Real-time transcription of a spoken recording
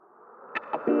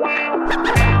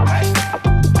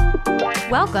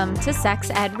Welcome to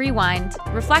Sex Ed Rewind,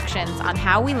 reflections on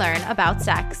how we learn about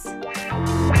sex.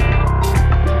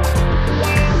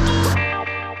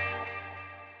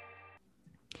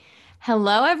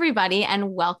 Hello, everybody,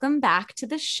 and welcome back to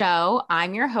the show.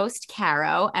 I'm your host,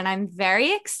 Caro, and I'm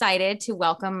very excited to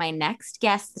welcome my next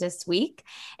guest this week,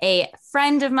 a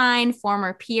friend of mine,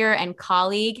 former peer and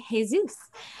colleague, Jesus.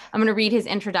 I'm going to read his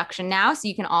introduction now so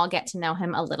you can all get to know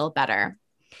him a little better.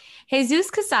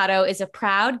 Jesus Casado is a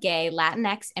proud gay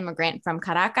Latinx immigrant from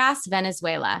Caracas,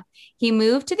 Venezuela. He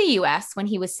moved to the U.S. when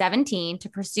he was 17 to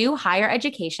pursue higher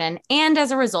education and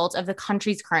as a result of the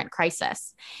country's current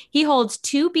crisis. He holds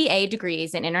 2 BA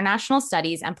degrees in International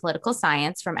Studies and Political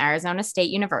Science from Arizona State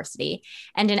University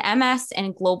and an MS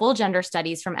in Global Gender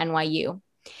Studies from NYU.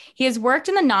 He has worked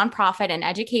in the nonprofit and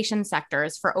education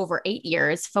sectors for over 8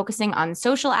 years, focusing on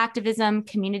social activism,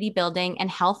 community building, and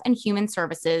health and human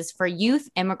services for youth,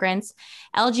 immigrants,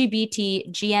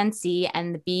 LGBT, GNC,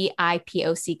 and the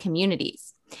BIPOC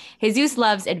communities. Jesus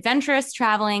loves adventurous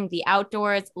traveling, the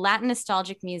outdoors, Latin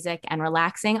nostalgic music, and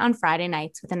relaxing on Friday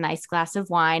nights with a nice glass of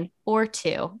wine or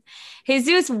two.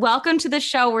 Jesus, welcome to the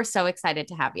show. We're so excited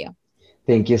to have you.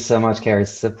 Thank you so much, Carrie.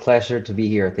 It's a pleasure to be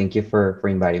here. Thank you for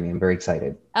inviting me. I'm very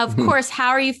excited. Of course. How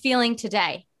are you feeling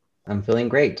today? I'm feeling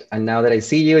great. And now that I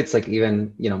see you, it's like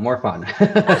even, more fun. Good.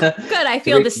 I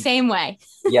feel the same way.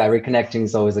 Yeah, reconnecting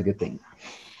is always a good thing.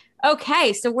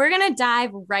 Okay, so we're going to dive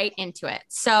right into it.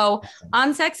 So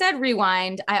on Sex Ed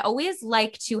Rewind, I always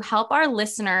like to help our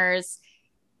listeners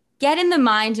get in the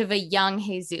mind of a young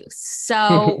Jesus.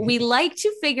 So we like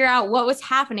to figure out what was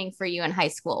happening for you in high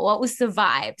school. What was the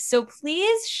vibe? So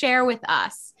please share with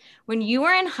us, when you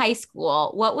were in high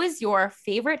school, what was your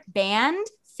favorite band,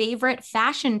 favorite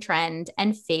fashion trend,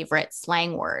 and favorite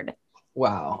slang word?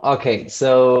 Wow. Okay.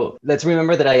 So let's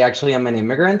remember that I actually am an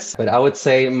immigrant, but I would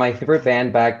say my favorite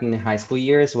band back in high school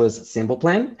years was Simple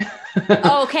Plan.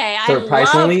 Okay. I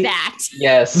love that.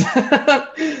 Yes.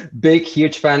 Big,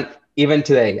 huge fan. Even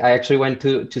today, I actually went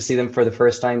to see them for the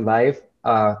first time live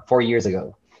 4 years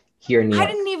ago here in New York.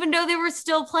 I didn't even know they were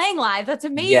still playing live. That's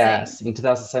amazing. Yes, in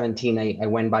 2017, I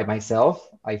went by myself.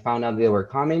 I found out they were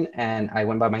coming and I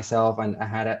went by myself and I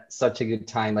had such a good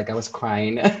time. Like I was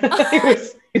crying.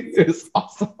 It was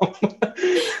awesome.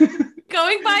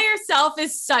 Going by yourself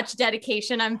is such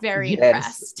dedication. I'm very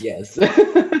impressed. Yes.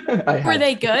 Were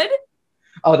they good?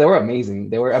 Oh, they were amazing.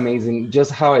 They were amazing.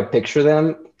 Just how I picture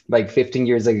them. Like 15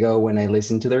 years ago when I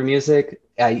listened to their music,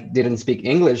 I didn't speak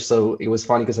English. So it was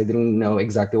funny because I didn't know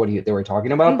exactly what they were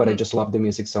talking about, but I just loved the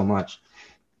music so much.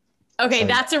 Okay,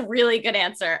 that's a really good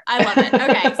answer. I love it.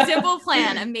 Okay, Simple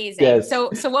Plan, amazing. Yes.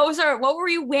 So what were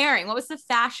you wearing? What was the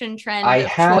fashion trend? I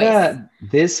had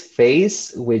this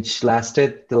phase which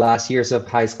lasted the last years of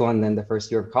high school and then the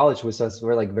first year of college, which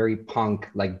were like very punk,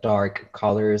 like dark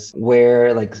colors,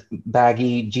 wear like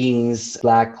baggy jeans,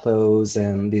 black clothes,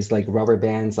 and these like rubber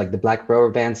bands, like the black rubber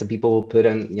bands that people will put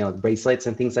on, bracelets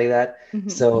and things like that. Mm-hmm.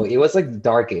 So it was like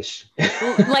darkish,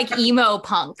 like emo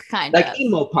punk kind of. Like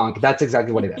emo punk. That's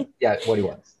exactly what it is. Yeah. What he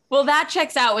was. Well, that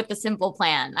checks out with the Simple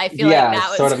Plan. I feel like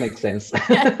that sort of makes sense.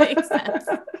 That makes sense.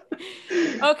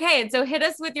 Okay, and so hit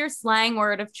us with your slang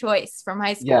word of choice from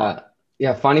high school.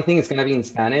 Yeah. Funny thing, it's gonna be in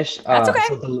Spanish. That's okay.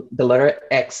 So the letter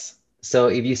X. So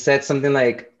if you said something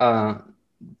like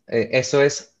 "eso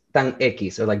es tan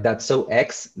X," or like "that's so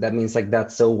X," that means like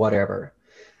 "that's so whatever."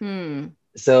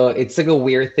 So it's like a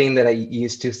weird thing that I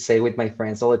used to say with my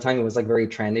friends all the time. It was like very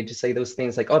trendy to say those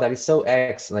things like, "Oh, that is so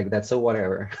X," like "that's so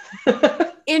whatever."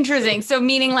 Interesting. So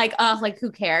meaning like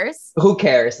who cares? Who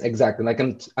cares? Exactly. Like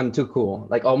I'm too cool.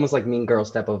 Like almost like Mean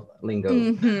Girls type of lingo.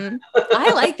 Mm-hmm.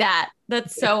 I like that.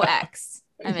 That's so X.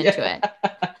 I'm into it.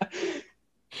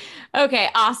 Okay,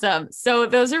 awesome. So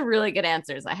those are really good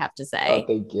answers, I have to say. Oh,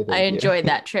 thank you. I enjoyed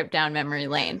that trip down memory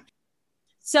lane.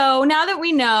 So now that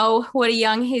we know what a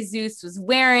young Jesus was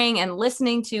wearing and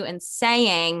listening to and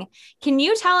saying, can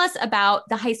you tell us about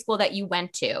the high school that you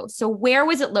went to? So where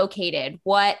was it located?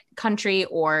 What country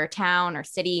or town or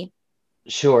city?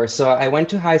 Sure. So I went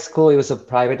to high school. It was a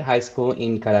private high school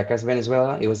in Caracas,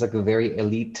 Venezuela. It was like a very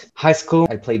elite high school.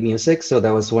 I played music. So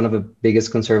that was one of the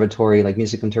biggest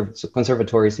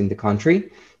conservatories in the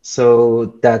country.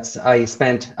 So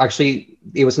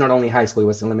it was not only high school, it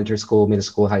was elementary school, middle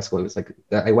school, high school. It was like,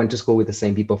 I went to school with the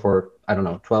same people for,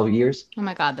 12 years. Oh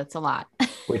my God, that's a lot.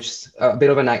 Which is a bit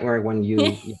of a nightmare when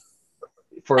you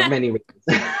for many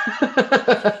reasons.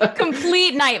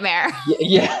 Complete nightmare.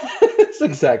 Yeah,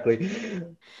 exactly.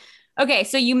 Okay,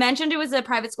 so you mentioned it was a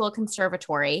private school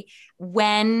conservatory.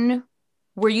 When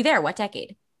were you there? What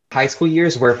decade? High school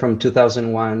years were from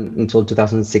 2001 until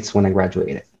 2006 when I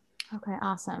graduated. Okay,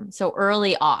 awesome. So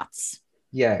early aughts.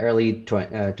 Yeah, early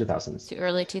 2000s. To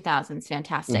early 2000s.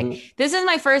 Fantastic. Mhm. This is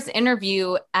my first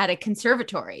interview at a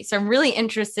conservatory. So I'm really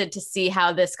interested to see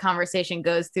how this conversation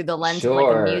goes through the lens of like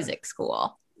a Sure. music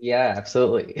school. Yeah,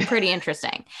 absolutely. Pretty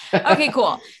interesting. Okay,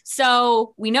 cool.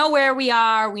 So we know where we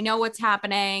are, we know what's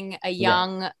happening.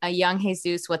 Yeah, A young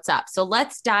Jesus, what's up? So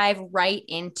let's dive right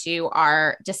into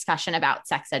our discussion about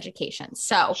sex education.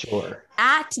 So sure.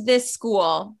 at this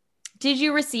school, did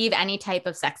you receive any type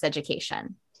of sex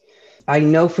education? I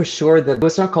know for sure that it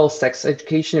was not called sex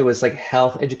education. It was like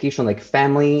health education, like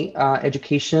family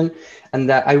education. And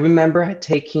that I remember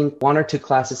taking one or two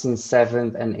classes in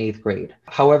seventh and eighth grade.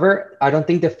 However, I don't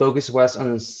think the focus was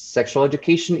on sexual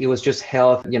education. It was just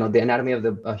health, the anatomy of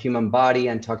the human body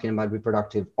and talking about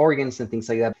reproductive organs and things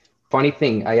like that. Funny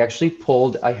thing, I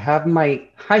have my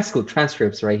high school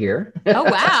transcripts right here. Oh,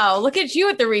 wow. Look at you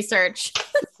with the research.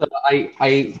 So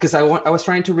because I was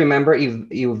trying to remember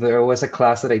if there was a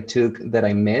class that I took that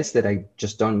I missed that I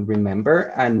just don't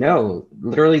remember. And no,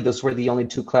 literally those were the only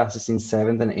two classes in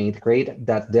seventh and eighth grade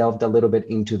that delved a little bit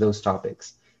into those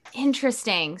topics.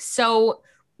 Interesting. So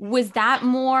was that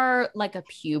more like a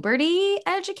puberty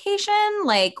education?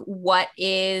 Like what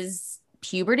is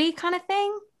puberty kind of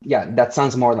thing? Yeah, that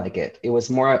sounds more like it. It was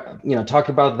more, talk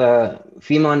about the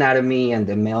female anatomy and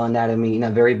the male anatomy in a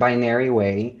very binary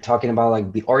way, talking about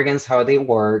like the organs, how they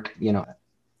work.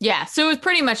 Yeah. So it was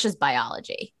pretty much just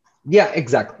biology. Yeah,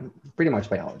 exactly. Pretty much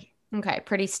biology. Okay.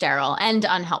 Pretty sterile and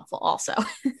unhelpful also.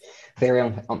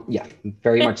 Yeah,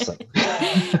 very much so.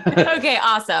 Okay.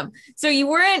 Awesome. So you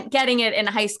weren't getting it in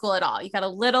high school at all. You got a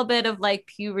little bit of like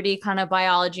puberty kind of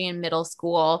biology in middle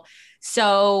school.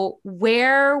 So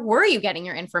where were you getting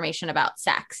your information about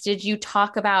sex? Did you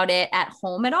talk about it at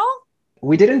home at all?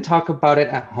 We didn't talk about it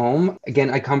at home.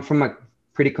 Again, I come from a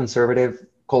pretty conservative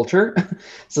culture,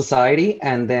 society.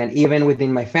 And then even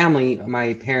within my family,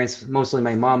 my parents, mostly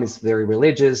my mom, is very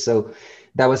religious. So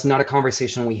that was not a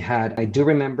conversation we had. I do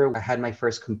remember I had my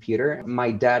first computer. My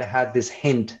dad had this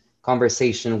hint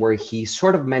conversation where he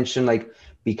sort of mentioned like,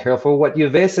 be careful what you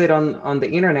visit on the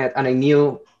internet. And I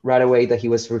knew right away that he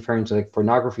was referring to like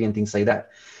pornography and things like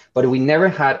that. But we never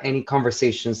had any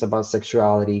conversations about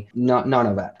sexuality, none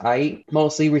of that. I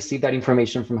mostly received that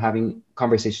information from having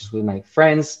conversations with my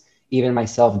friends, even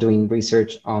myself doing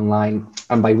research online.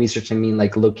 And by research, I mean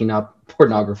like looking up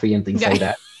pornography and things like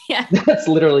that. Yeah. That's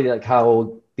literally like how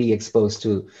I'll be exposed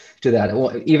to that.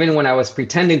 Well, even when I was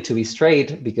pretending to be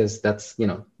straight, because that's,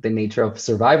 the nature of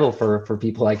survival for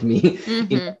people like me.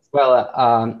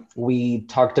 Mm-hmm. We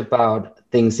talked about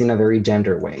things in a very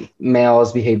gender way.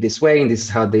 Males behave this way, and this is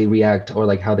how they react, or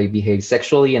like how they behave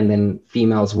sexually. And then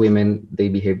females, women, they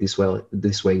behave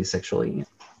this way sexually.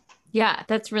 Yeah,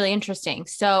 that's really interesting.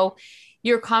 So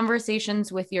your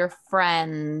conversations with your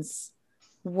friends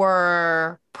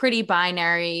were pretty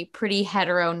binary, pretty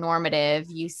heteronormative,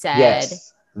 you said.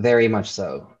 Yes, very much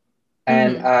so.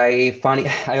 And I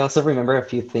also remember a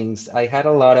few things. I had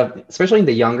a lot of, especially in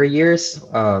the younger years,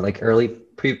 like early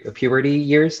puberty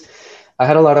years, I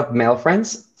had a lot of male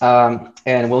friends,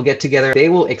 and we'll get together. They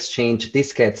will exchange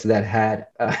diskettes that had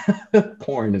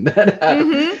porn, that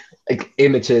had like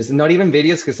images, not even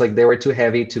videos, because like they were too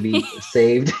heavy to be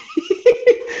saved.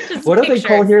 What do they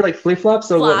call here? Like flip-flops?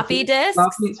 So floppy disks?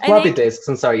 Floppy disks.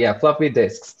 I'm sorry. Yeah, floppy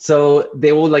disks. So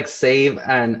they will like save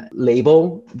and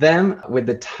label them with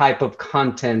the type of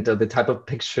content or the type of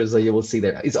pictures that you will see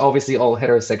there. It's obviously all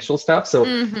heterosexual stuff. So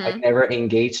I never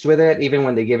engaged with it. Even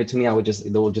when they give it to me, they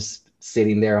will just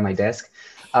sitting there on my desk.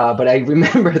 But I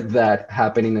remember that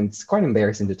happening, and it's quite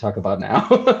embarrassing to talk about now.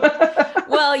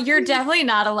 Well, you're definitely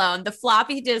not alone. The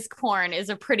floppy disk porn is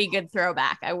a pretty good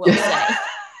throwback, I will say.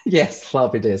 Yes,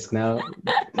 floppy disk. Now,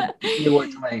 new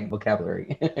word to my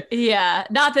vocabulary. Yeah,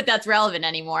 not that that's relevant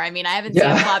anymore. I mean, I haven't seen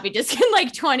a floppy disk in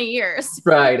like 20 years.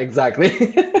 Right,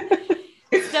 exactly.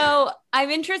 So I'm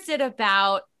interested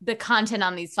about the content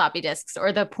on these floppy disks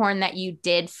or the porn that you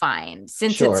did find,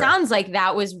 since it sounds like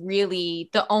that was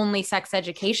really the only sex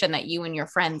education that you and your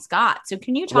friends got. So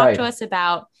can you talk to us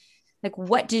about like,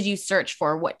 what did you search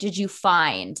for? What did you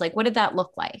find? Like, what did that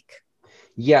look like?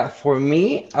 Yeah, for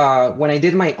me, when I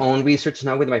did my own research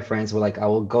now with my friends, I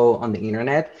will go on the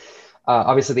internet.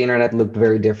 Obviously, the internet looked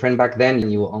very different back then,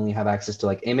 and you will only have access to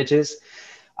like images.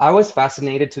 I was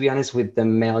fascinated, to be honest, with the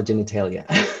male genitalia.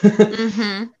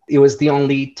 It was the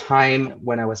only time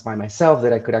when I was by myself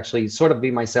that I could actually sort of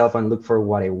be myself and look for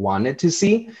what I wanted to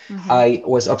see. I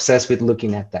was obsessed with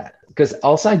looking at that, because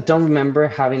also I don't remember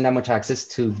having that much access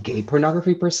to gay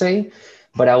pornography per se,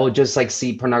 but I will just like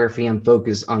see pornography and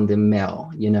focus on the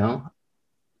male,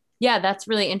 Yeah, that's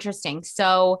really interesting.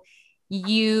 So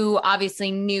you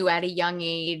obviously knew at a young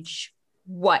age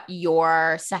what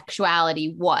your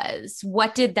sexuality was.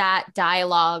 What did that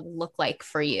dialogue look like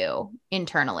for you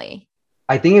internally?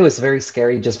 I think it was very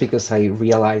scary just because I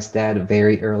realized that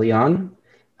very early on.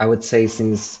 I would say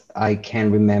since I can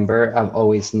remember, I've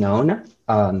always known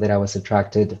that I was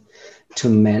attracted to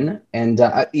men, and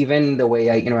even the way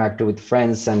I interacted with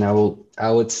friends, and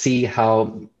I would see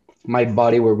how my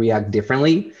body would react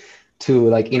differently to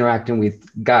like interacting with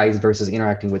guys versus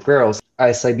interacting with girls.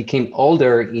 As I became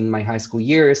older in my high school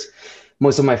years,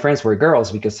 most of my friends were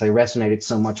girls because I resonated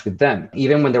so much with them.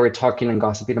 Even when they were talking and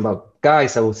gossiping about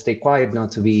guys, I would stay quiet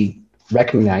not to be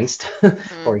recognized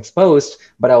or Mm. exposed,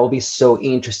 but I will be so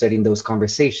interested in those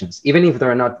conversations. Even if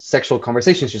they're not sexual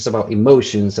conversations, just about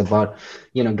emotions, about,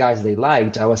 guys they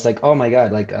liked. I was like, oh my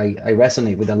God, like I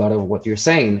resonate with a lot of what you're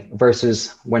saying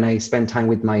versus when I spend time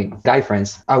with my guy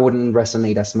friends, I wouldn't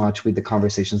resonate as much with the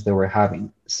conversations they were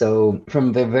having. So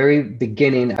from the very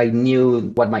beginning, I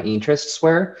knew what my interests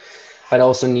were, but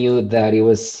also knew that it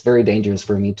was very dangerous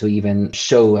for me to even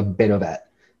show a bit of that.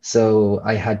 So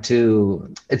I had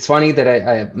to. It's funny that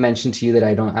I mentioned to you that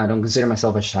I don't consider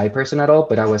myself a shy person at all,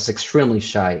 but I was extremely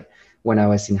shy when I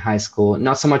was in high school.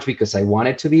 Not so much because I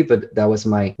wanted to be, but that was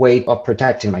my way of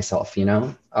protecting myself,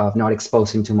 of not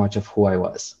exposing too much of who I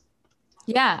was.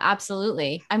 Yeah,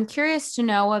 absolutely. I'm curious to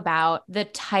know about the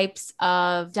types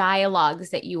of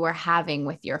dialogues that you were having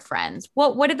with your friends.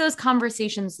 What did those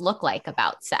conversations look like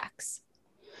about sex?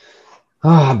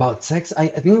 About sex, I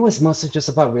think it was mostly just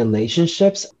about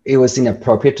relationships. It was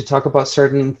inappropriate to talk about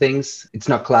certain things. It's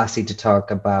not classy to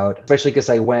talk about, especially because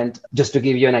just to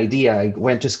give you an idea, I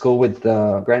went to school with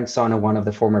the grandson of one of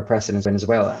the former presidents of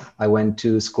Venezuela. I went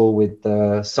to school with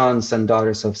the sons and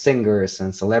daughters of singers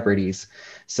and celebrities.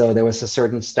 So there was a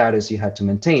certain status you had to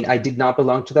maintain. I did not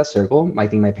belong to that circle. I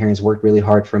think my parents worked really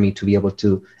hard for me to be able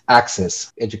to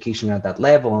access education at that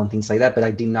level and things like that, but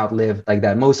I did not live like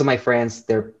that. Most of my friends,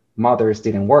 they're mothers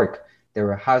didn't work. There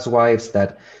were housewives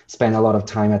that spent a lot of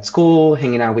time at school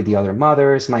hanging out with the other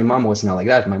mothers. My mom was not like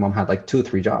that. My mom had like 2,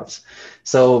 3 jobs.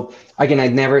 So again, I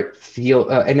never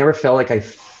felt like I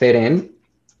fit in.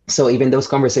 So even those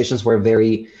conversations were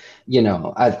very,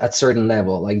 at certain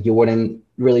level, like you wouldn't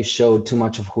really show too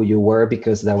much of who you were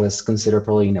because that was considered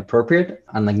probably inappropriate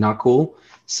and like not cool.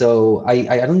 So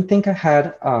I don't think I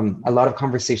had a lot of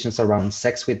conversations around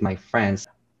sex with my friends.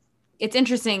 It's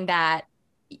interesting that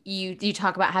you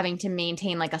talk about having to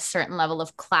maintain like a certain level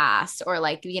of class, or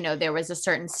like, there was a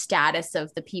certain status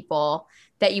of the people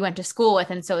that you went to school with,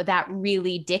 and so that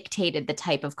really dictated the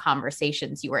type of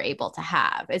conversations you were able to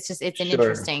have. It's an Sure.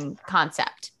 interesting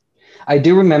concept. I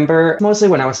do remember mostly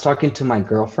when I was talking to my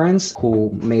girlfriends who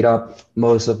made up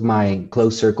most of my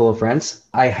close circle of friends.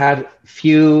 I had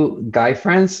few guy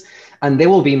friends and they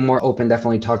will be more open,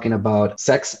 definitely talking about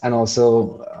sex and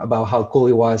also about how cool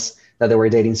it was that they were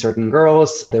dating certain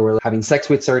girls. They were having sex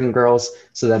with certain girls.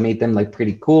 So that made them like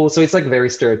pretty cool. So it's like very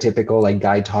stereotypical, like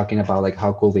guy talking about like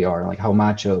how cool they are, like how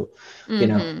macho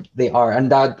Mm-hmm. they are.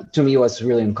 And that to me was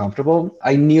really uncomfortable.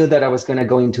 I knew that I was going to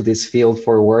go into this field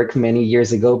for work many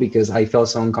years ago because I felt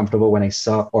so uncomfortable when I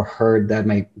saw or heard that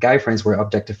my guy friends were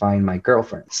objectifying my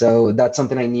girlfriend. So that's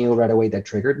something I knew right away that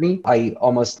triggered me. I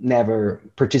almost never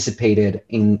participated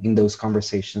in those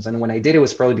conversations. And when I did, it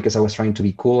was probably because I was trying to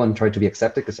be cool and try to be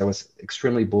accepted because I was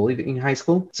extremely bullied in high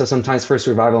school. So sometimes for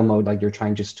survival mode, like you're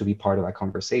trying just to be part of that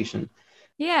conversation.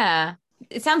 Yeah.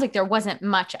 It sounds like there wasn't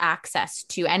much access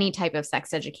to any type of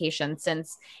sex education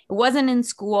since it wasn't in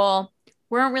school.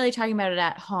 We weren't really talking about it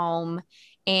at home.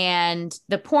 And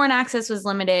the porn access was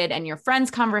limited, and your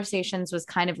friends' conversations was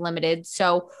kind of limited.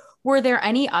 So, were there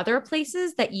any other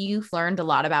places that you learned a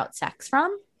lot about sex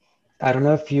from? I don't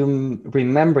know if you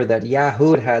remember that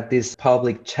Yahoo had these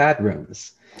public chat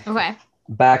rooms Okay.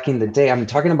 back in the day. I'm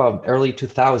talking about early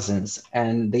 2000s,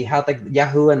 and they had like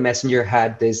Yahoo and Messenger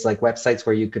had these like websites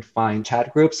where you could find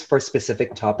chat groups for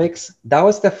specific topics. That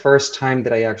was the first time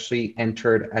that I actually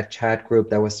entered a chat group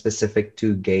that was specific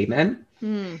to gay men,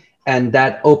 Hmm. and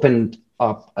that opened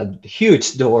up a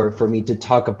huge door for me to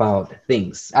talk about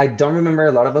things. I don't remember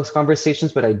a lot of those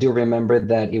conversations, but I do remember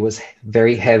that it was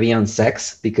very heavy on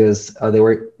sex because there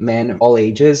were men all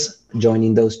ages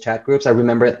joining those chat groups. I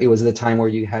remember it was the time where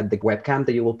you had the webcam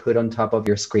that you will put on top of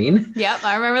your screen. Yep.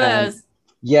 I remember And those.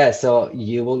 yeah, so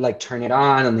you will like turn it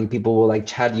on and then people will like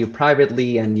chat you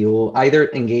privately and you'll either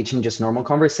engage in just normal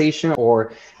conversation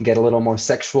or get a little more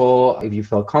sexual if you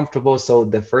feel comfortable. So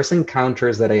the first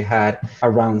encounters that I had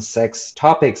around sex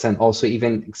topics and also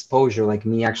even exposure, like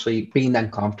me actually being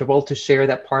uncomfortable to share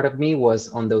that part of me was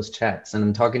on those chats. And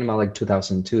I'm talking about like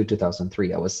 2002,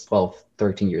 2003. I was 12,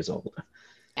 13 years old.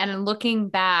 And looking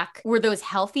back, were those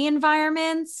healthy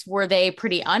environments? Were they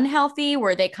pretty unhealthy?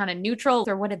 Were they kind of neutral?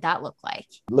 Or what did that look like?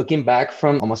 Looking back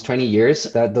from almost 20 years,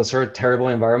 that those are terrible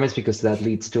environments because that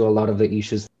leads to a lot of the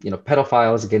issues,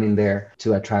 pedophiles getting there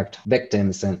to attract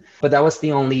victims. But that was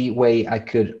the only way I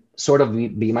could sort of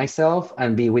be myself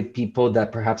and be with people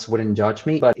that perhaps wouldn't judge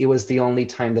me. But it was the only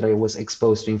time that I was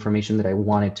exposed to information that I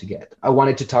wanted to get. I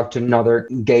wanted to talk to another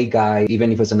gay guy,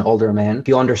 even if it was an older man.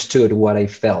 He understood what I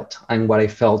felt, and what I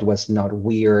felt was not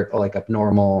weird or like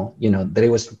abnormal, that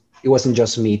it wasn't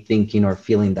just me thinking or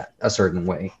feeling that a certain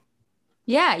way.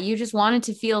 Yeah, you just wanted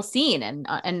to feel seen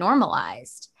and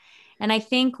normalized. And I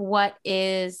think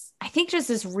just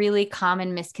this really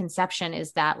common misconception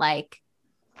is that, like,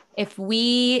 if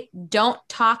we don't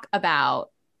talk about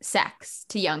sex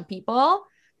to young people,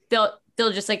 they'll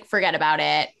just like forget about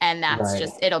it, and that's Right.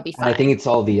 It'll be fine. And I think it's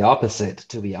all the opposite,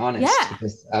 to be honest, Yeah.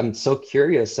 because I'm so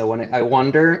curious. So when I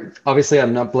wonder, obviously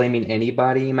I'm not blaming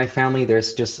anybody in my family.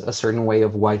 There's just a certain way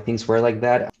of why things were like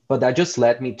that. But that just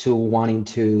led me to wanting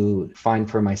to find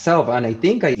for myself. And I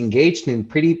think I engaged in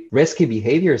pretty risky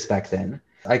behaviors back then.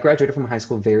 I graduated from high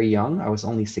school very young. I was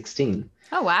only 16.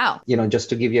 Oh, wow. Just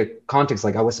to give you a context,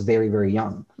 like I was very, very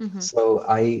young. Mm-hmm. So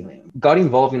I got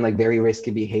involved in like very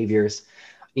risky behaviors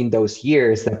in those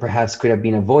years that perhaps could have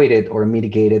been avoided or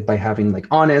mitigated by having like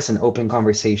honest and open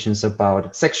conversations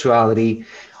about sexuality,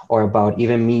 or about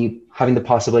even me having the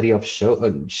possibility of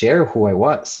share who I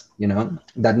was,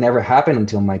 that never happened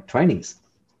until my 20s.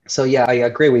 So yeah, I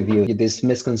agree with you. This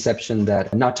misconception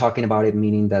that not talking about it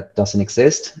meaning that doesn't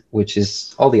exist, which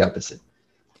is all the opposite.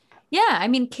 Yeah, I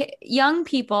mean, young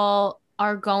people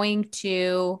are going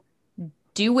to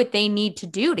do what they need to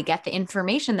do to get the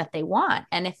information that they want.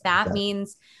 And if that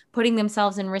means putting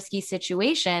themselves in risky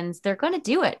situations, they're going to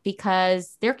do it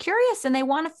because they're curious and they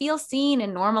want to feel seen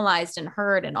and normalized and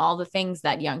heard and all the things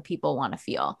that young people want to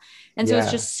feel. And so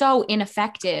it's just so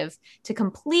ineffective to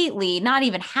completely not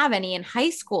even have any in high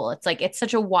school. It's like, it's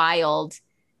such a wild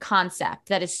concept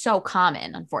that is so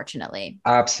common, unfortunately.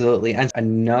 Absolutely. And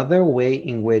another way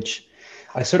in which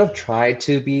I sort of tried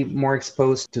to be more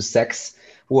exposed to sex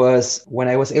was when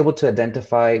I was able to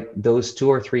identify those 2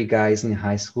 or 3 guys in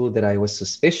high school that I was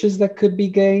suspicious that could be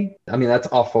gay. I mean, that's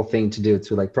an awful thing to do,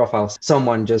 to like profile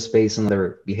someone just based on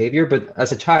their behavior. But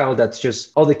as a child, that's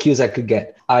just all the cues I could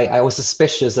get. I was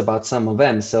suspicious about some of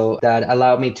them. So that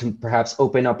allowed me to perhaps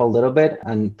open up a little bit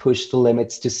and push the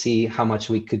limits to see how much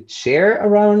we could share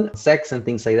around sex and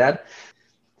things like that.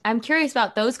 I'm curious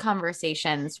about those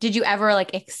conversations. Did you ever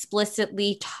like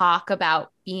explicitly talk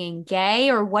about being gay,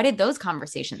 or what did those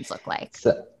conversations look like?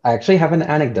 So I actually have an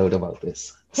anecdote about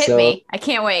this. Hit me. I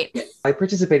can't wait. I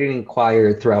participated in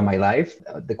choir throughout my life.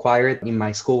 The choir in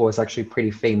my school was actually pretty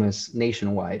famous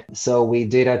nationwide. So we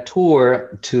did a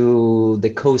tour to the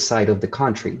coast side of the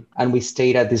country, and we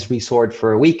stayed at this resort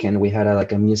for a weekend. We had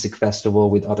a music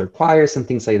festival with other choirs and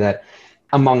things like that.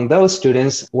 Among those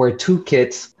students were 2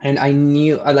 kids, and I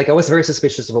was very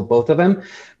suspicious of both of them,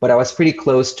 but I was pretty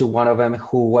close to one of them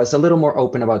who was a little more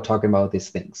open about talking about these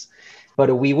things.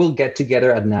 But we will get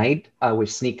together at night. We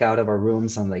sneak out of our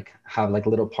rooms and have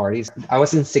little parties. I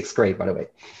was in 6th grade, by the way.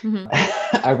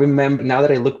 Mm-hmm. I remember, now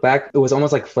that I look back, it was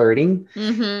almost like flirting.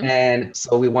 Mm-hmm. And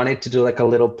so we wanted to do a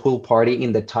little pool party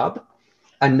in the tub,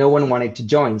 and no one wanted to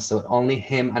join. So only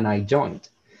him and I joined.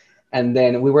 And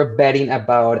then we were betting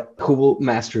about who will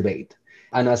masturbate.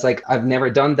 And I was like, I've never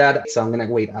done that, so I'm going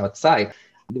to wait outside.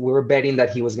 We were betting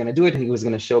that he was going to do it, and he was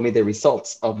going to show me the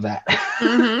results of that.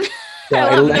 Mm-hmm. So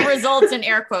I love the results in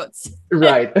air quotes.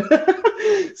 Right.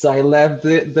 So I left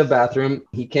the bathroom.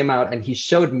 He came out and he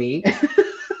showed me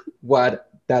what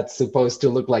that's supposed to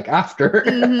look like after.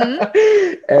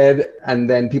 Mm-hmm. and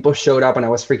then people showed up, and I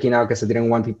was freaking out because I didn't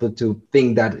want people to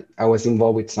think that I was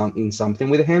involved with something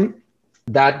with him.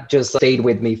 That just stayed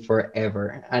with me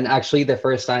forever. And actually, the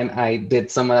first time I did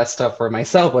some of that stuff for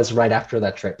myself was right after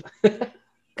that trip.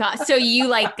 God, so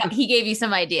he gave you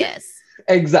some ideas.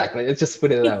 Exactly. Let's just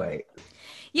put it that way.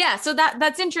 Yeah. So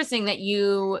that's interesting that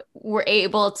you were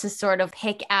able to sort of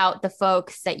pick out the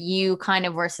folks that you kind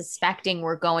of were suspecting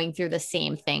were going through the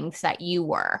same things that you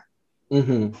were.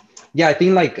 Mm-hmm. Yeah. I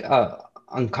think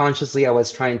unconsciously I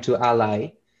was trying to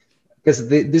ally, because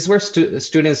these were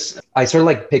students. I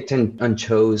sort of picked and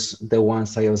chose the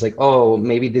ones I was like, oh,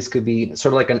 maybe this could be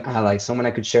sort of like an ally, someone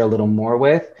I could share a little more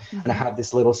with. Mm-hmm. And I have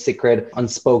this little secret,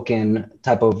 unspoken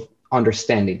type of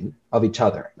understanding of each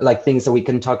other, like things that we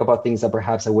can talk about, things that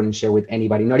perhaps I wouldn't share with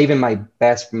anybody, not even my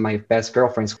best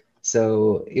girlfriends.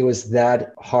 So it was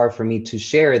that hard for me to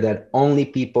share that only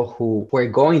people who were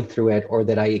going through it, or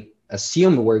that I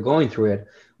assumed were going through it,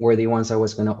 were the ones I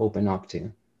was going to open up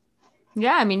to.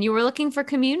 Yeah. I mean, you were looking for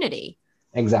community.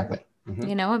 Exactly.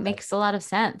 Mm-hmm. It makes a lot of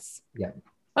sense. Yeah.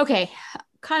 Okay.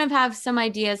 Kind of have some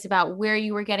ideas about where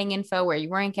you were getting info, where you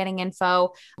weren't getting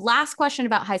info. Last question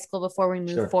about high school before we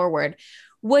move Sure. forward.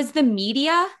 Was the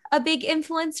media a big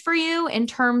influence for you in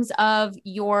terms of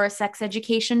your sex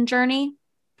education journey?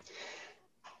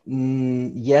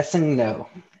 Yes and no.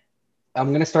 I'm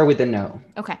going to start with the no.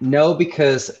 Okay. No,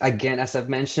 because again, as I've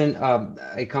mentioned,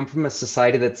 I come from a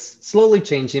society that's slowly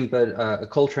changing, but a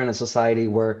culture and a society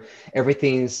where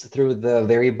everything's through the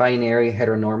very binary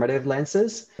heteronormative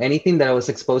lenses. Anything that I was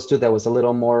exposed to that was a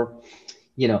little more,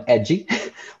 edgy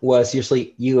was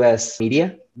usually US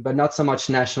media, but not so much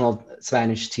national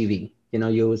Spanish TV.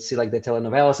 You would see like the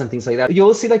telenovelas and things like that. You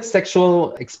will see like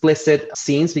sexual explicit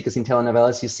scenes because in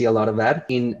telenovelas, you see a lot of that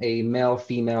in a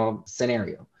male-female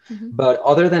scenario. Mm-hmm. But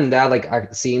other than that, like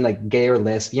I've seen like gay or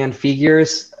lesbian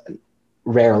figures,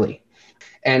 rarely.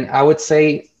 And I would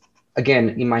say, again,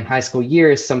 in my high school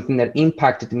years, something that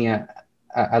impacted me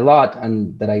a lot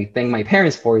and that I thank my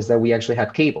parents for is that we actually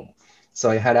had cable. So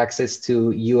I had access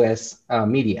to US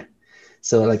media.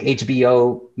 So like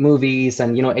HBO movies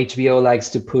and, HBO likes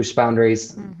to push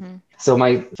boundaries. Mm-hmm. So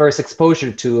my first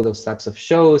exposure to those types of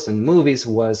shows and movies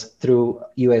was through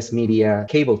US media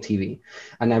cable TV.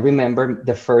 And I remember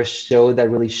the first show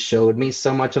that really showed me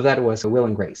so much of that was Will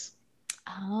and Grace.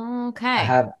 I Okay.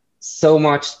 have so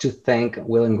much to thank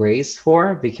Will and Grace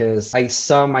for because I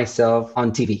saw myself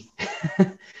on TV.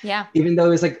 Yeah. Even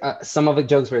though it's like some of the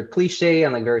jokes were cliche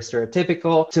and like very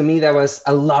stereotypical, to me, that was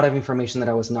a lot of information that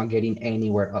I was not getting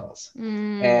anywhere else.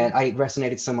 And I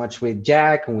resonated so much with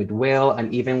Jack and with Will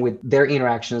and even with their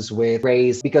interactions with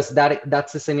Grace, because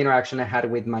that's the same interaction I had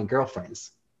with my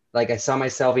girlfriends. Like I saw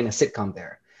myself in a sitcom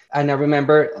there. And I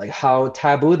remember like how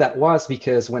taboo that was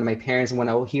because when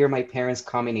I would hear my parents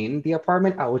coming in the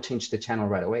apartment, I would change the channel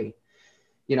right away.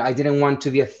 I didn't want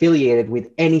to be affiliated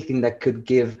with anything that could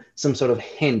give some sort of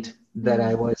hint that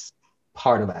I was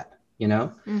part of that,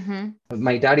 Mm-hmm.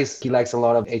 My dad he likes a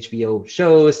lot of HBO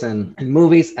shows and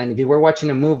movies. And if you were watching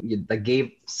a movie that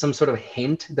gave some sort of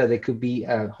hint that there could be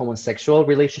a homosexual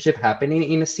relationship happening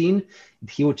in a scene,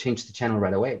 he would change the channel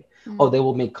right away. Oh, they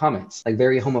will make comments, like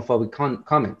very homophobic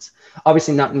comments,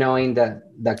 obviously not knowing that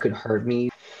that could hurt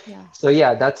me. Yeah. So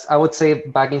yeah, I would say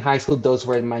back in high school, those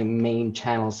were my main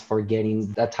channels for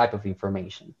getting that type of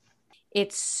information.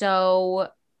 It's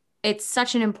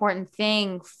such an important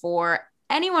thing for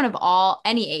anyone of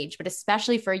any age, but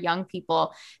especially for young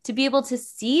people to be able to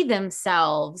see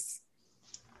themselves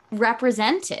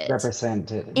represented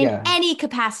in Yeah. any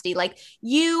capacity. Like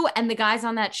you and the guys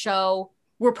on that show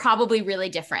were probably really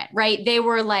different, right? They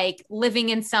were like living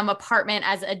in some apartment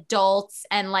as adults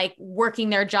and like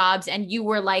working their jobs. And you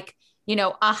were like,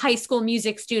 a high school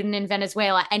music student in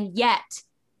Venezuela. And yet,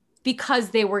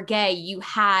 because they were gay, you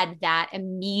had that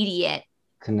immediate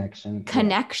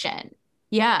connection.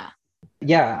 Yeah.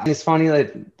 Yeah, it's funny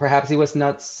that perhaps it was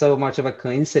not so much of a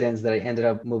coincidence that I ended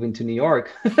up moving to New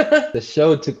York. The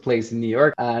show took place in New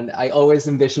York, and I always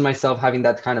envisioned myself having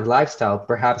that kind of lifestyle.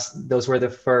 Perhaps those were the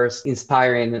first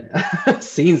inspiring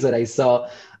scenes that I saw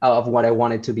of what I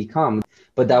wanted to become.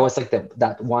 But that was like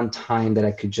that one time that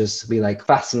I could just be like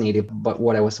fascinated by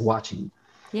what I was watching.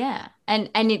 Yeah. And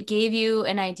it gave you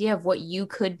an idea of what you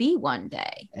could be one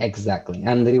day. Exactly.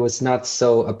 And it was not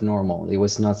so abnormal. It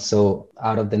was not so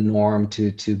out of the norm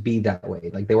to be that way.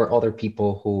 Like there were other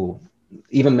people who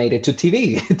even made it to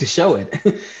TV to show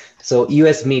it. So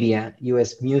US media,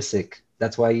 US music,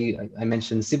 that's why I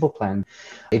mentioned Simple Plan.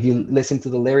 If you listen to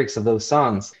the lyrics of those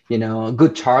songs,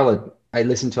 Good Charlotte, I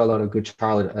listened to a lot of Good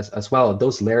Charlotte as well.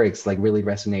 Those lyrics like really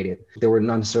resonated. They were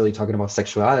not necessarily talking about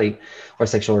sexuality or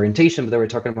sexual orientation, but they were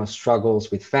talking about struggles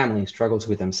with family, struggles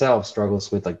with themselves, struggles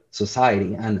with like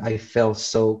society. And I felt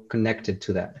so connected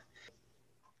to that.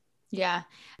 Yeah.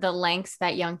 The lengths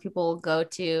that young people go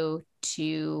to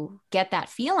get that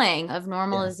feeling of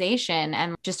normalization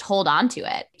and just hold on to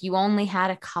it. You only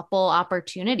had a couple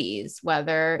opportunities,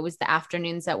 whether it was the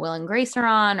afternoons that Will and Grace are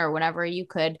on or whenever you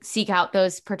could seek out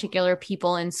those particular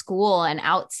people in school. And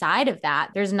outside of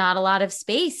that, there's not a lot of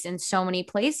space in so many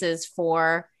places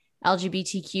for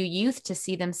LGBTQ youth to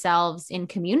see themselves in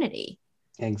community.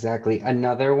 Exactly.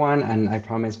 Another one, and I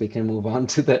promise we can move on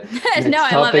to the next No,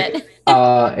 I love topic,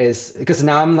 it. is because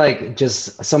now I'm like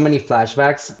just so many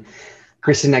flashbacks.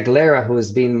 Christina Aguilera, who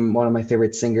has been one of my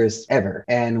favorite singers ever.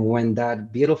 And when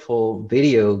that Beautiful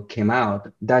video came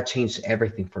out, that changed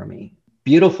everything for me.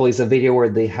 Beautiful is a video where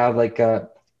they have like a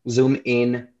zoom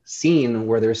in scene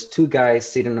where there's two guys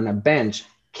sitting on a bench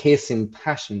kissing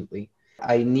passionately.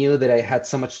 I knew that I had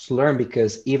so much to learn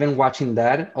because even watching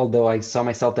that, although I saw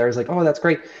myself there, I was like, oh, that's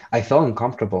great. I felt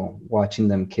uncomfortable watching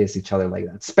them kiss each other like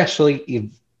that, especially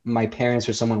if my parents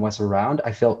or someone was around.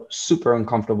 I felt super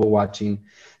uncomfortable watching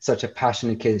such a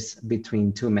passionate kiss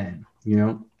between two men, you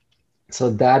know? So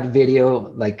that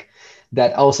video, like,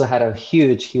 that also had a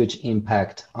huge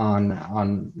impact on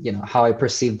how I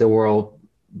perceived the world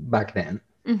back then.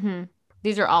 Mm-hmm.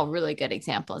 These are all really good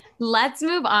examples. Let's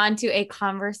move on to a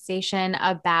conversation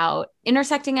about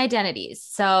intersecting identities.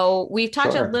 So, we've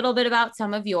talked a Sure. little bit about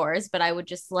some of yours, but I would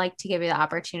just like to give you the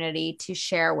opportunity to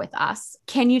share with us.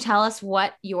 Can you tell us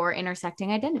what your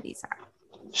intersecting identities are?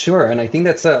 Sure. And I think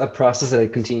that's a process that I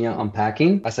continue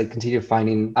unpacking as I continue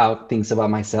finding out things about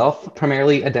myself,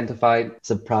 primarily identified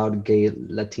as a proud gay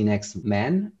Latinx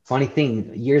man. Funny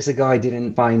thing, years ago, I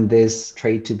didn't find this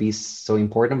trait to be so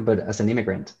important, but as an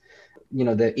immigrant,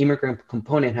 the immigrant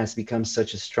component has become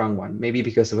such a strong one, maybe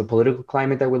because of a political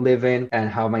climate that we live in and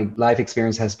how my life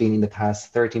experience has been in the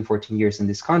past 13, 14 years in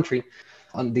this country.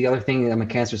 On the other thing, I'm a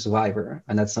cancer survivor,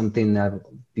 and that's something that I've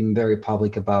been very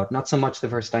public about. Not so much the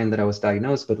first time that I was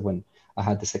diagnosed, but when I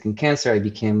had the second cancer, I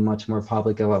became much more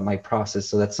public about my process.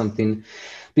 So that's something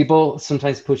people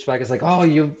sometimes push back. It's like, oh,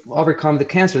 you've overcome the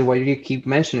cancer. Why do you keep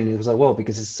mentioning it? It was like, well,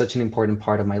 because it's such an important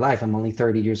part of my life. I'm only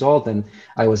 30 years old and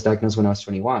I was diagnosed when I was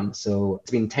 21. So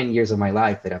it's been 10 years of my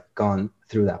life that I've gone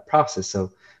through that process.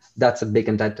 So that's a big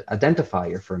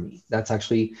identifier for me. That's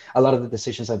actually a lot of the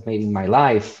decisions I've made in my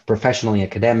life, professionally,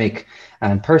 academic,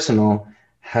 and personal,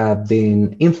 have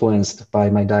been influenced by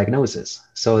my diagnosis.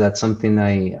 So that's something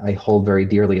I hold very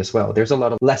dearly as well. There's a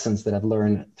lot of lessons that I've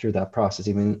learned through that process,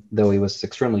 even though it was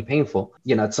extremely painful.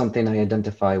 It's something I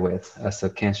identify with as a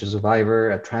cancer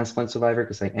survivor, a transplant survivor,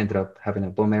 because I ended up having a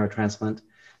bone marrow transplant.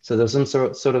 So those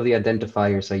are sort of the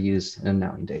identifiers I use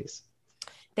nowadays.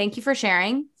 Thank you for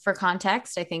sharing. For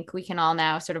context, I think we can all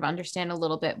now sort of understand a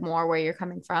little bit more where you're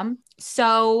coming from.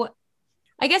 So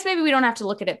I guess maybe we don't have to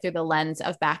look at it through the lens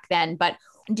of back then, but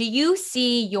do you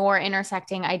see your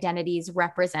intersecting identities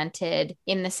represented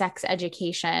in the sex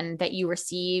education that you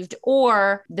received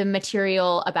or the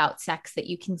material about sex that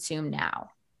you consume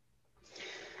now?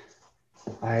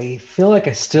 I feel like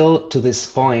I still, to this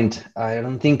point, I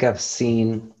don't think I've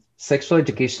seen sexual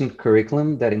education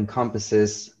curriculum that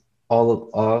encompasses all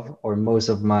of or most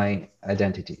of my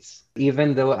identities.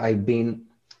 Even though I've been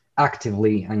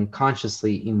actively and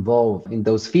consciously involved in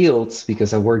those fields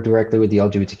because I work directly with the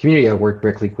LGBT community, I work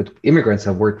directly with immigrants,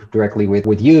 I work directly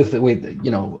with youth,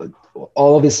 with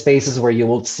all of these spaces where you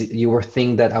will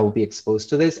think that I will be exposed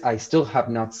to this. I still have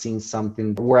not seen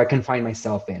something where I can find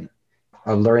myself in.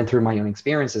 I've learned through my own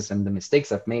experiences and the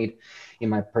mistakes I've made in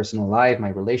my personal life, my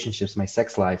relationships, my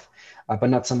sex life, but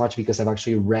not so much because I've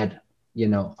actually read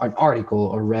an article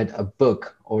or read a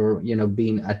book or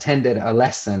being attended a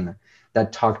lesson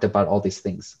that talked about all these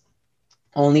things.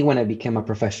 Only when I became a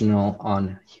professional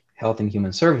on health and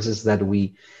human services that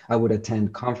I would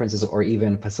attend conferences or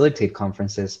even facilitate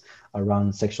conferences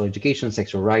around sexual education,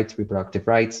 sexual rights, reproductive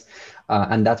rights.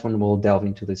 And that's when we'll delve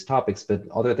into these topics. But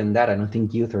other than that, I don't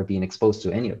think youth are being exposed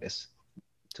to any of this,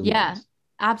 to be honest.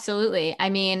 Absolutely. I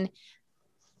mean,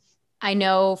 I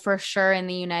know for sure in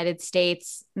the United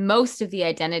States, most of the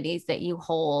identities that you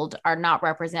hold are not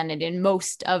represented in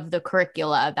most of the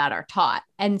curricula that are taught.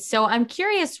 And so I'm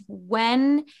curious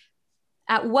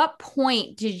at what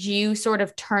point did you sort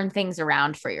of turn things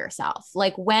around for yourself?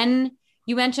 Like when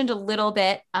you mentioned a little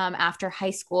bit after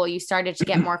high school, you started to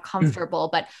get more comfortable,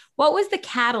 but what was the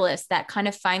catalyst that kind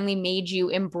of finally made you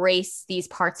embrace these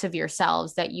parts of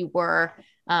yourselves that you were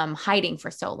hiding for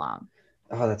so long?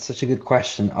 Oh, that's such a good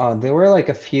question. There were like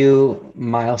a few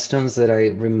milestones that I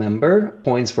remember,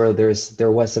 points where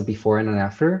there was a before and an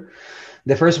after.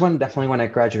 The first one, definitely when I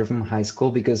graduated from high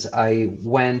school, because I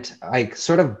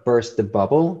sort of burst the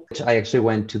bubble, which I actually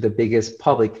went to the biggest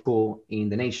public school in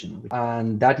the nation.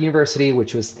 And that university,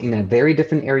 which was in a very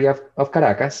different area of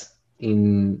Caracas,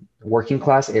 in working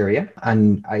class area.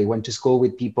 And I went to school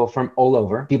with people from all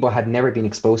over, people I had never been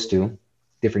exposed to,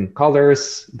 different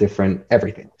colors, different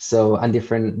everything. So, and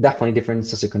definitely different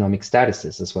socioeconomic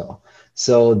statuses as well.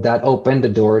 So that opened the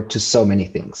door to so many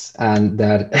things. And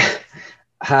that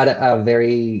had a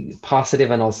very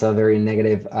positive and also a very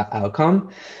negative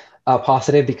outcome.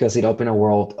 Positive because it opened a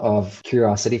world of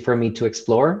curiosity for me to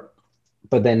explore,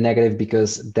 but then negative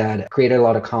because that created a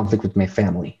lot of conflict with my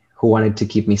family, who wanted to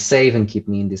keep me safe and keep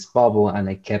me in this bubble. And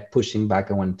I kept pushing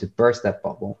back. I wanted to burst that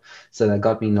bubble. So that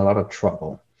got me in a lot of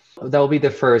trouble. That will be the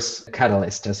first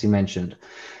catalyst, as you mentioned.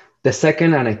 The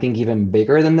second, and I think even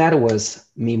bigger than that, was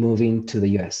me moving to the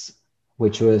US,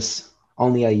 which was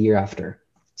only a year after.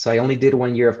 So I only did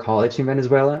 1 year of college in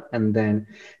Venezuela, and then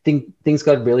things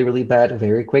got really, really bad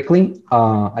very quickly.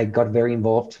 I got very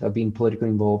involved. I've been politically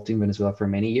involved in Venezuela for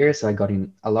many years, so I got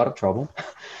in a lot of trouble.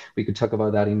 We could talk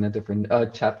about that in a different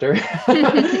chapter.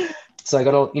 So I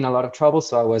got in a lot of trouble.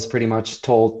 So I was pretty much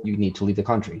told, you need to leave the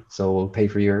country. So we'll pay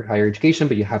for your higher education,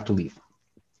 but you have to leave.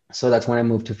 So that's when I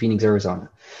moved to Phoenix,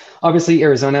 Arizona. Obviously,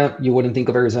 Arizona, you wouldn't think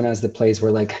of Arizona as the place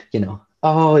where like,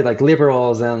 oh, like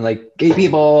liberals and like gay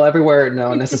people everywhere.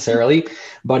 No, necessarily.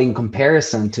 But in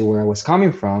comparison to where I was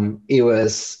coming from, it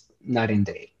was night and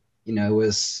day. It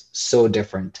was so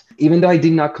different. Even though I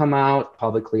did not come out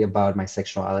publicly about my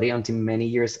sexuality until many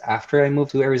years after I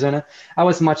moved to Arizona, I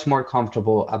was much more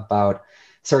comfortable about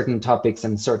certain topics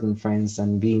and certain friends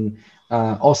and being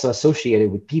also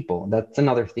associated with people. That's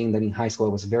another thing that in high school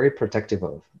I was very protective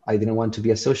of. I didn't want to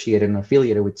be associated and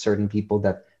affiliated with certain people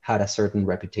that had a certain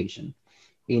reputation.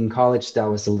 In college, that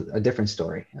was a different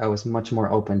story. I was much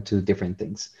more open to different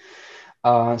things.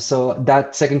 So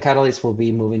that second catalyst will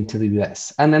be moving to the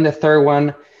US. And then the third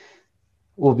one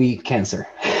will be cancer.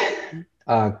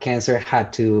 Cancer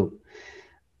had to,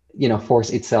 force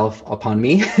itself upon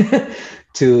me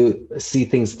to see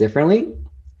things differently.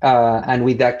 And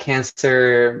with that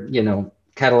cancer,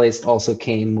 catalyst also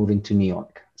came moving to New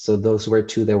York. So those were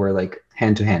two that were like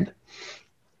hand to hand.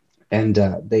 And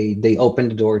they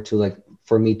opened the door to like,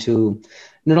 for me to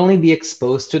not only be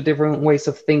exposed to different ways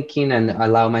of thinking and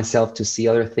allow myself to see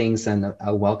other things and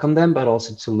welcome them, but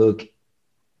also to look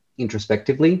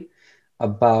introspectively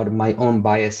about my own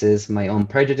biases, my own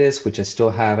prejudice, which I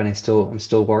still have and I'm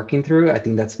still working through. I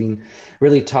think that's been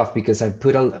really tough because I've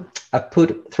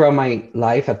put throughout my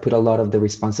life, I've put a lot of the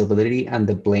responsibility and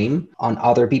the blame on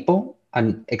other people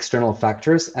and external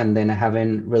factors. And then I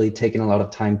haven't really taken a lot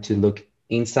of time to look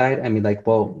inside. I mean, like,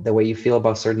 well, the way you feel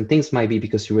about certain things might be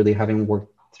because you really haven't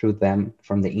worked through them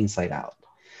from the inside out.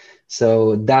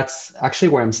 So that's actually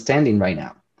where I'm standing right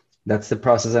now. That's the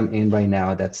process I'm in right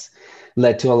now. That's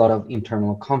led to a lot of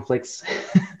internal conflicts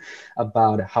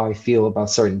about how I feel about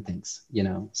certain things,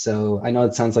 So I know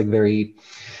it sounds like very,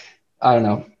 I don't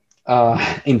know,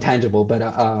 intangible,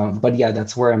 but yeah,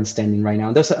 that's where I'm standing right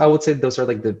now. I would say those are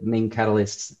like the main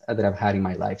catalysts that I've had in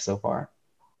my life so far.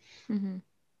 Mm-hmm.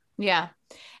 Yeah.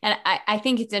 And I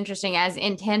think it's interesting, as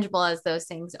intangible as those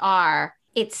things are,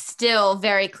 it's still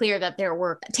very clear that there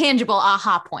were tangible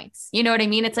aha points. You know what I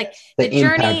mean? It's like the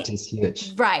impact is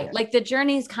huge. Right. Yeah. Like the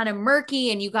journey is kind of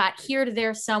murky and you got here to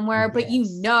there somewhere, but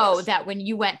that when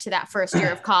you went to that first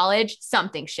year of college,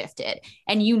 something shifted.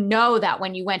 And that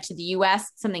when you went to the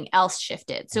US, something else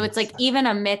shifted. So it's like, even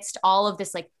amidst all of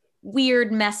this, like,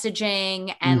 weird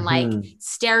messaging and like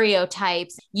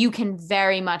stereotypes, you can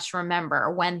very much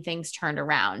remember when things turned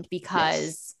around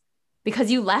because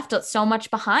you left so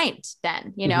much behind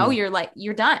then, you're like,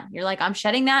 you're done. You're like, I'm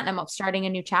shedding that and I'm starting a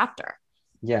new chapter.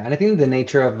 Yeah. And I think the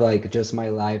nature of like just my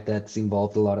life that's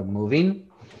involved a lot of moving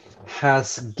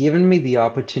has given me the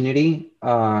opportunity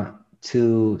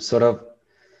to sort of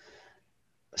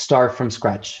start from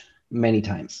scratch many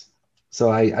times. So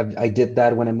I did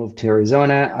that when I moved to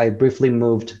Arizona. I briefly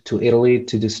moved to Italy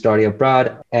to do study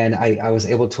abroad. And I was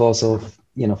able to also,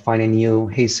 find a new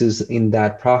Jesus in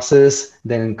that process.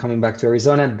 Then coming back to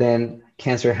Arizona, then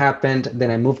cancer happened.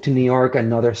 Then I moved to New York,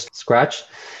 another scratch.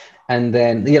 And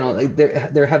then,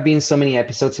 there have been so many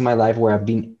episodes in my life where I've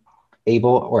been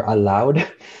able or allowed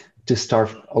to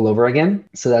start all over again.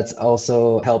 So that's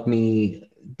also helped me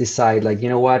decide, like,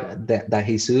 that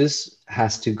Jesus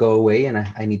has to go away and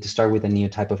I need to start with a new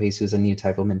type of Jesus, a new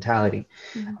type of mentality.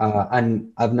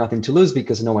 And I've nothing to lose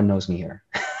because no one knows me here.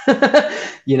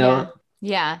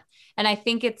 Yeah. And I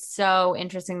think it's so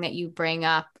interesting that you bring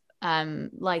up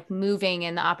like moving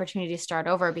and the opportunity to start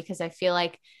over, because I feel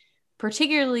like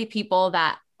particularly people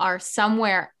that are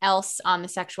somewhere else on the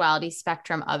sexuality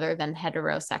spectrum other than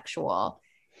heterosexual,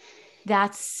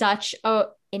 that's such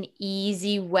an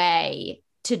easy way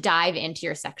to dive into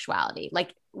your sexuality.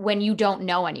 Like when you don't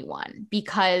know anyone,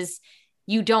 because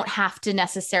you don't have to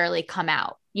necessarily come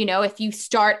out. If you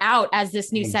start out as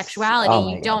this new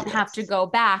sexuality, you don't have to go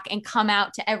back and come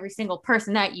out to every single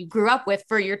person that you grew up with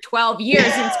for your 12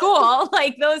 years in school.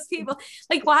 Like those people,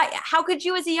 like how could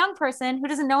you as a young person who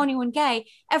doesn't know anyone gay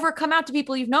ever come out to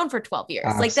people you've known for 12 years?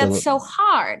 Absolutely. Like that's so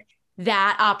hard.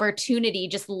 That opportunity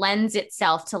just lends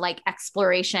itself to like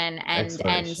exploration and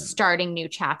starting new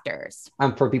chapters.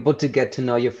 And for people to get to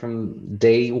know you from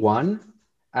day one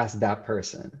as that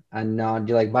person, and not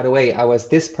you're like, by the way, I was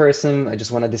this person. I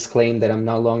just want to disclaim that I'm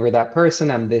no longer that person.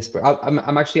 I'm this.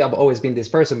 I've always been this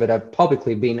person, but I've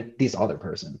publicly been this other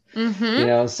person.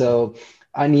 So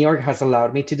New York has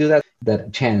allowed me to do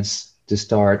that chance to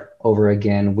start over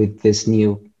again with this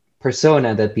new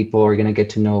persona that people are going to get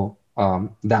to know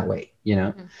that way, you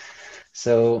know? Mhm.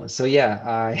 So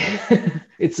yeah,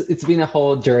 it's been a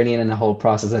whole journey and a whole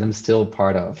process that I'm still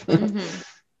part of. Mhm.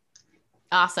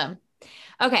 Awesome.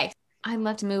 Okay. I'd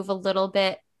love to move a little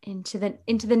bit into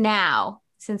the now,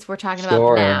 since we're talking about the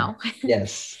Sure. now.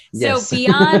 Yes. So Yes.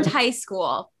 beyond high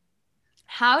school,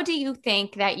 how do you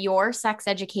think that your sex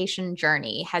education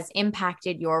journey has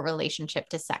impacted your relationship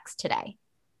to sex today?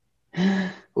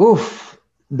 Oof,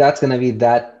 that's gonna be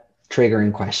that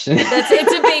triggering question.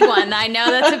 It's a big one. I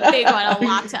know that's a big one, a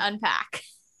lot to unpack.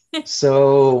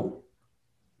 So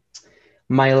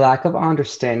my lack of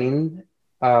understanding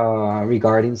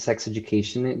regarding sex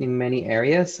education in many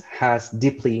areas has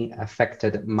deeply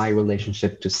affected my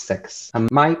relationship to sex and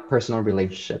my personal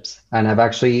relationships. And I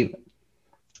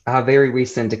have very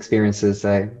recent experiences.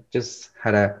 I just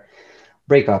had a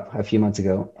breakup a few months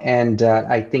ago, and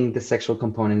I think the sexual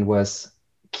component was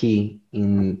key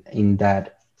in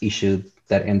that issue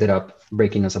that ended up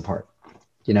breaking us apart.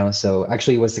 You know, so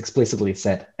actually it was explicitly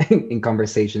said in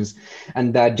conversations,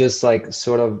 and that just like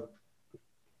sort of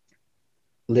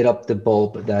lit up the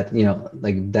bulb that, you know,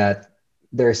 like that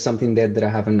there's something that I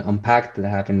haven't unpacked, that I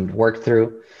haven't worked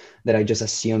through, that I just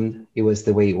assumed it was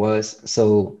the way it was.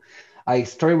 So I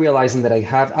started realizing that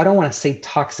I don't want to say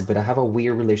toxic, but I have a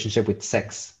weird relationship with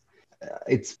sex.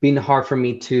 It's been hard for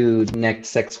me to connect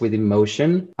sex with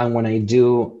emotion. And when I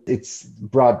do, it's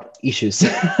brought issues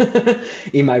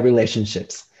in my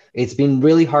relationships. It's been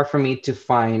really hard for me to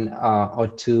find or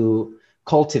to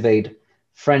cultivate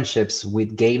friendships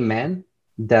with gay men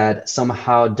that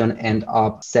somehow don't end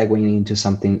up segueing into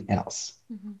something else,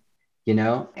 Mhm. you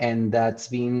know? And that's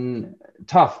been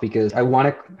tough because I want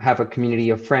to have a community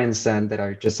of friends and that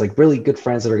are just like really good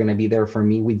friends that are going to be there for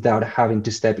me without having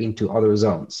to step into other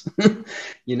zones.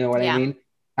 You know what I Yeah. mean?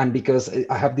 And because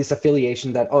I have this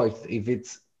affiliation that, oh, if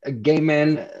it's a gay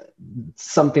man,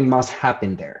 something must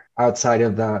happen there outside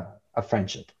of a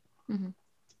friendship. Mhm.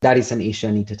 That is an issue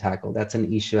I need to tackle. That's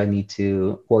an issue I need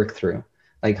to work through.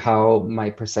 Like how my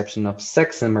perception of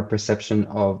sex and my perception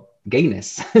of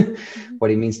gayness, Mhm. what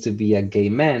it means to be a gay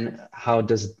man, how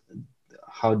do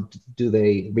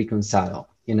they reconcile,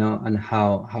 you know, and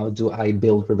how do I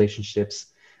build relationships,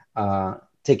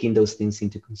 taking those things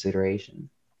into consideration.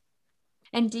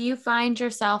 And do you find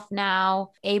yourself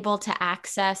now able to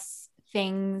access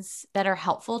things that are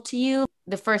helpful to you?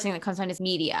 The first thing that comes to mind is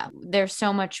media. There's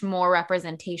so much more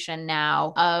representation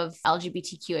now of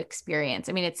LGBTQ experience.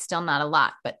 I mean, it's still not a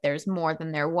lot, but there's more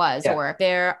than there was. Yeah. Or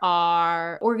there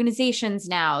are organizations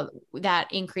now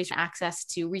that increase access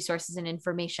to resources and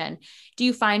information. Do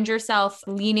you find yourself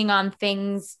leaning on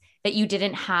things that you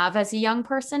didn't have as a young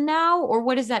person now? Or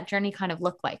what does that journey kind of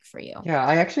look like for you? Yeah,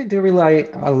 I actually do rely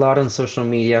a lot on social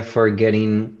media for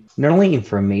getting not only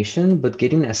information, but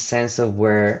getting a sense of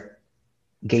where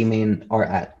gay men are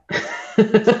at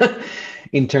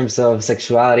in terms of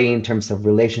sexuality, in terms of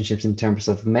relationships, in terms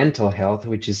of mental health,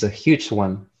 which is a huge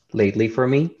one lately for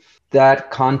me.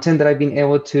 That content that I've been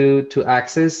able to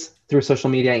access through social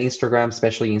media, Instagram,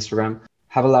 especially Instagram,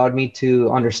 have allowed me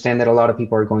to understand that a lot of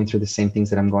people are going through the same things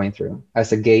that I'm going through.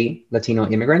 As a gay Latino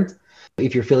immigrant,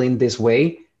 if you're feeling this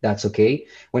way, that's okay.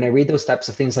 When I read those types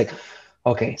of things, like,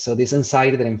 okay, so this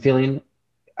anxiety that I'm feeling,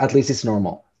 at least it's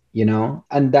normal, you know,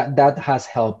 and that has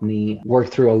helped me work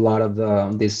through a lot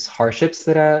of these hardships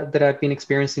that I've been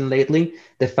experiencing lately.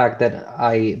 The fact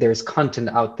that there's content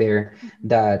out there Mhm.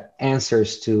 that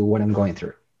answers to what I'm going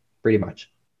through, pretty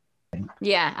much.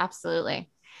 Yeah, absolutely.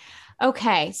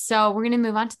 Okay, so we're going to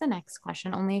move on to the next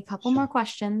question. Only a couple Sure, more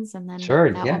questions, and then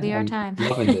sure, that will yeah, be our I'm time.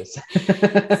 loving this.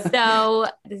 So,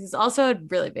 this is also a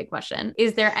really big question.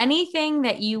 Is there anything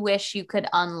that you wish you could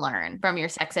unlearn from your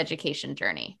sex education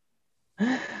journey?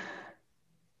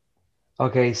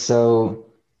 Okay, so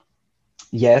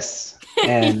yes,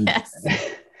 and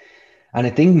Yes. and I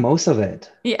think most of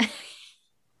it. Yeah.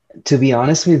 To be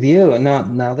honest with you,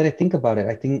 now that I think about it,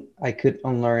 I think I could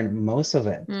unlearn most of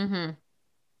it Mm-hmm.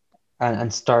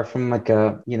 and start from like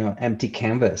a, you know, empty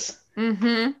canvas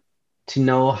Mm-hmm. to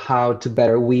know how to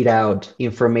better weed out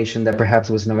information that perhaps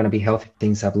was not going to be healthy.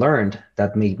 Things I've learned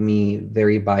that made me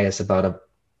very biased about a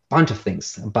bunch of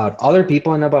things, about other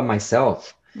people and about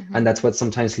myself. Mm-hmm. And that's what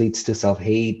sometimes leads to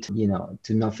self-hate, you know,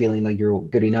 to not feeling like you're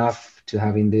good enough, to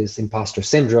having this imposter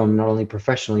syndrome, not only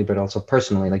professionally, but also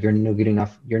personally. Like you're not good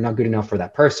enough for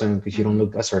that person because you don't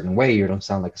Mm-hmm. look a certain way, you don't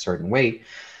sound like a certain way.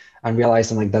 And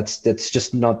realizing like that's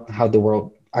just not how the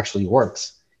world actually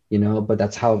works, you know, but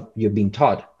that's how you're being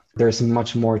taught. There's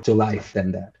much more to life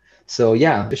than that. So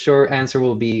yeah, the short answer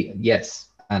will be yes,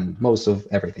 and most of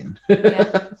everything.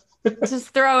 Yeah. Just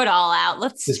throw it all out.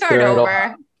 Let's Just start throw it all over.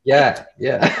 out. Yeah.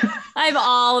 Yeah. I'm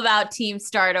all about team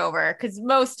start over because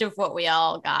most of what we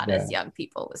all got Yeah. as young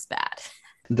people was bad.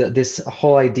 This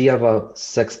whole idea about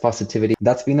sex positivity,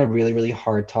 that's been a really, really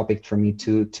hard topic for me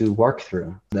to work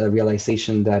through. The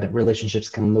realization that relationships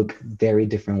can look very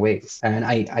different ways. And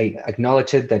I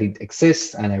acknowledge it, that it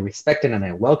exists, and I respect it and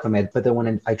I welcome it. But then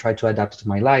when I try to adapt it to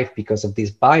my life because of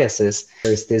these biases,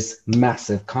 there's this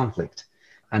massive conflict.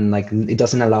 And like it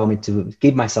doesn't allow me to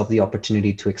give myself the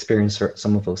opportunity to experience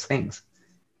some of those things.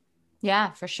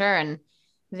 Yeah, for sure. And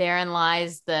therein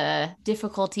lies the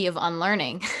difficulty of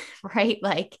unlearning, right?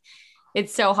 Like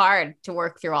it's so hard to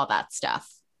work through all that stuff.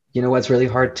 You know what's really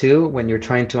hard too? When you're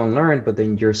trying to unlearn, but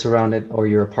then you're surrounded or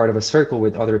you're a part of a circle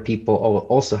with other people who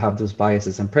also have those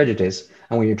biases and prejudice.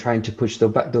 And when you're trying to push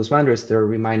those boundaries, they're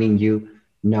reminding you,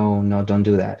 no, no, don't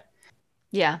do that.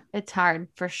 Yeah, it's hard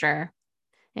for sure.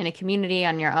 In a community,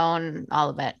 on your own, all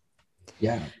of it.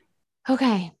 Yeah.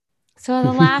 Okay. So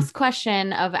the last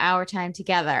question of our time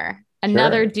together,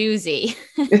 another doozy.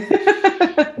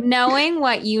 Knowing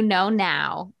what you know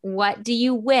now, what do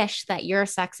you wish that your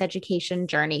sex education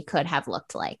journey could have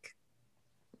looked like?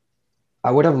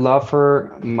 I would have loved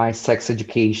for my sex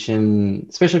education,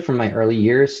 especially from my early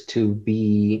years, to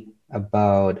be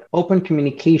about open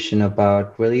communication,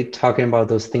 about really talking about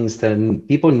those things that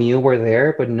people knew were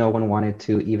there, but no one wanted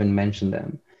to even mention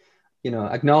them. You know,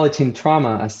 acknowledging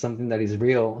trauma as something that is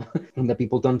real and that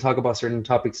people don't talk about certain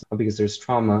topics because there's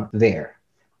trauma there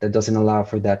that doesn't allow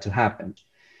for that to happen.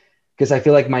 Because I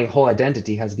feel like my whole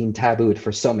identity has been tabooed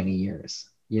for so many years,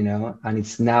 you know, and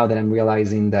it's now that I'm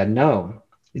realizing that no,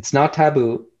 it's not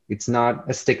taboo. It's not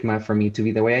a stigma for me to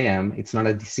be the way I am. It's not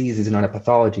a disease. It's not a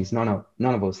pathology. It's none of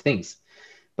those things.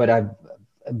 But I've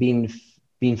been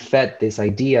fed this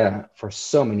idea for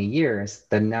so many years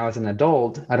that now as an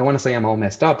adult, I don't want to say I'm all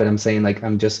messed up, but I'm saying like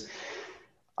I'm just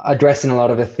addressing a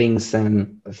lot of the things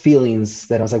and feelings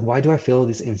that I was like, why do I feel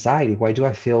this anxiety? Why do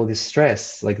I feel this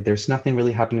stress? Like there's nothing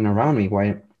really happening around me.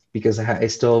 Why? Because I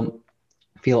still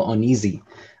feel uneasy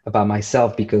about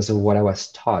myself because of what I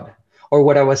was taught, or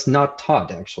what I was not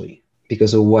taught actually,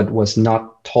 because of what was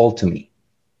not told to me.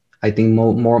 I think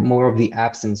more of the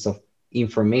absence of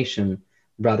information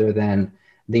rather than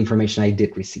the information I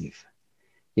did receive.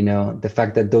 You know, the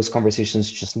fact that those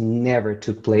conversations just never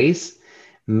took place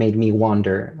made me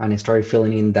wonder, and I started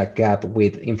filling in that gap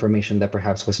with information that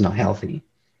perhaps was not healthy.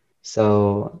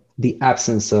 So the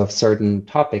absence of certain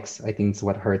topics, I think, is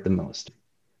what hurt the most.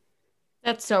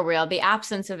 That's so real. The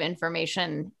absence of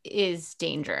information is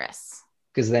dangerous.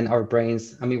 Because then our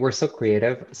brains, I mean, we're so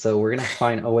creative, so we're gonna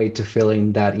find a way to fill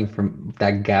in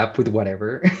that gap with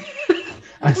whatever.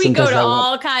 We go to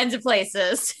all kinds of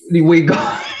places. We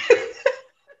go.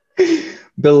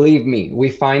 Believe me,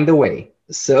 we find a way.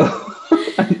 So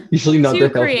usually not too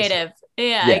creative.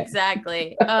 Yeah,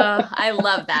 exactly. I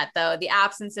love that though. The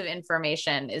absence of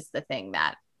information is the thing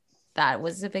that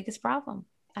was the biggest problem.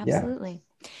 Absolutely.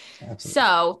 Yeah.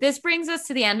 So this brings us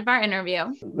to the end of our interview.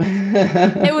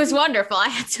 It was wonderful. I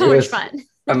had so much fun.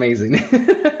 Amazing.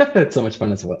 It's so much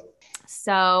fun as well.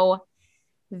 So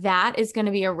that is going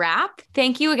to be a wrap.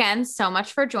 Thank you again so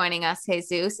much for joining us,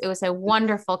 Jesus. It was a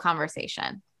wonderful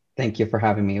conversation. Thank you for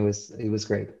having me. It was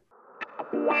great.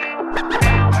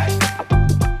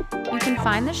 You can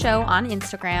find the show on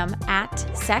Instagram at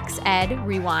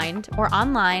SexEdRewind or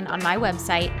online on my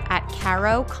website at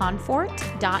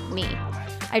caroconfort.me.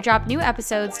 I drop new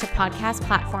episodes to podcast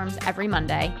platforms every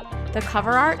Monday. The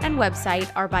cover art and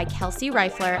website are by Kelsey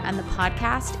Reifler, and the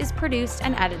podcast is produced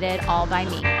and edited all by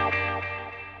me.